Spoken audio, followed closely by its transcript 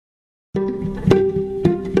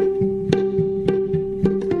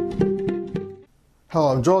Hello,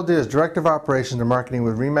 I'm Joel Diaz, Director of Operations and Marketing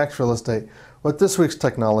with RE/MAX Real Estate, with this week's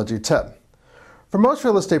technology tip. For most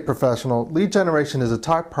real estate professionals, lead generation is a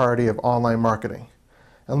top priority of online marketing,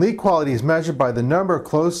 and lead quality is measured by the number of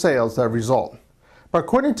closed sales that result. But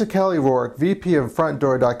according to Kelly Rourke, VP of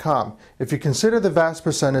FrontDoor.com, if you consider the vast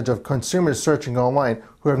percentage of consumers searching online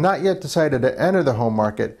who have not yet decided to enter the home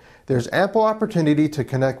market, there's ample opportunity to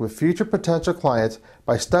connect with future potential clients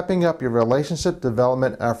by stepping up your relationship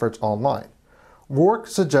development efforts online. Rourke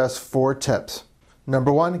suggests 4 tips.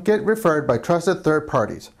 Number 1, get referred by trusted third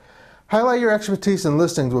parties. Highlight your expertise in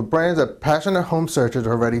listings with brands that passionate home searchers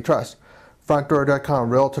already trust. FrontDoor.com,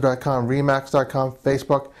 Realtor.com, RE/MAX.com,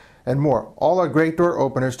 Facebook, and more. All are great door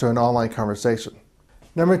openers to an online conversation.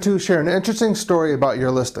 Number 2, share an interesting story about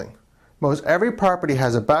your listing. Most every property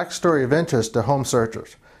has a backstory of interest to home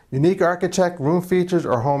searchers. Unique architect, room features,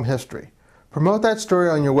 or home history. Promote that story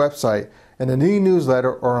on your website, in an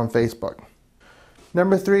e-newsletter, or on Facebook.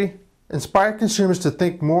 Number 3, inspire consumers to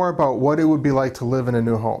think more about what it would be like to live in a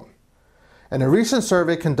new home. In a recent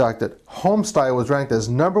survey conducted, home style was ranked as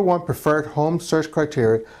 #1 preferred home search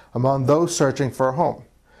criteria among those searching for a home.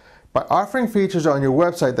 By offering features on your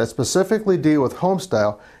website that specifically deal with home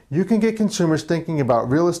style, you can get consumers thinking about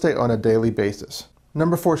real estate on a daily basis.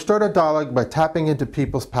 Number 4, start a dialogue by tapping into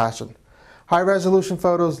people's passion. High-resolution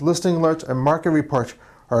photos, listing alerts, and market reports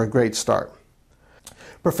are a great start.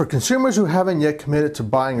 But for consumers who haven't yet committed to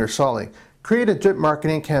buying or selling, create a drip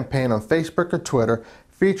marketing campaign on Facebook or Twitter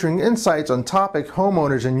featuring insights on topics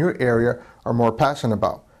homeowners in your area are more passionate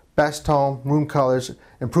about. Best home, room colors,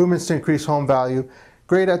 improvements to increase home value,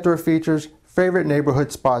 great outdoor features, favorite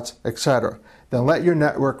neighborhood spots, etc. Then let your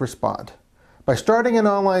network respond. By starting an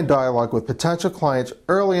online dialogue with potential clients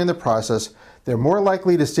early in the process, they're more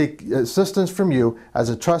likely to seek assistance from you as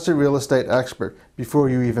a trusted real estate expert before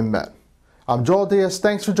you even met. I'm Joel Diaz.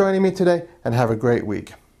 Thanks for joining me today, and have a great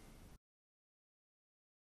week.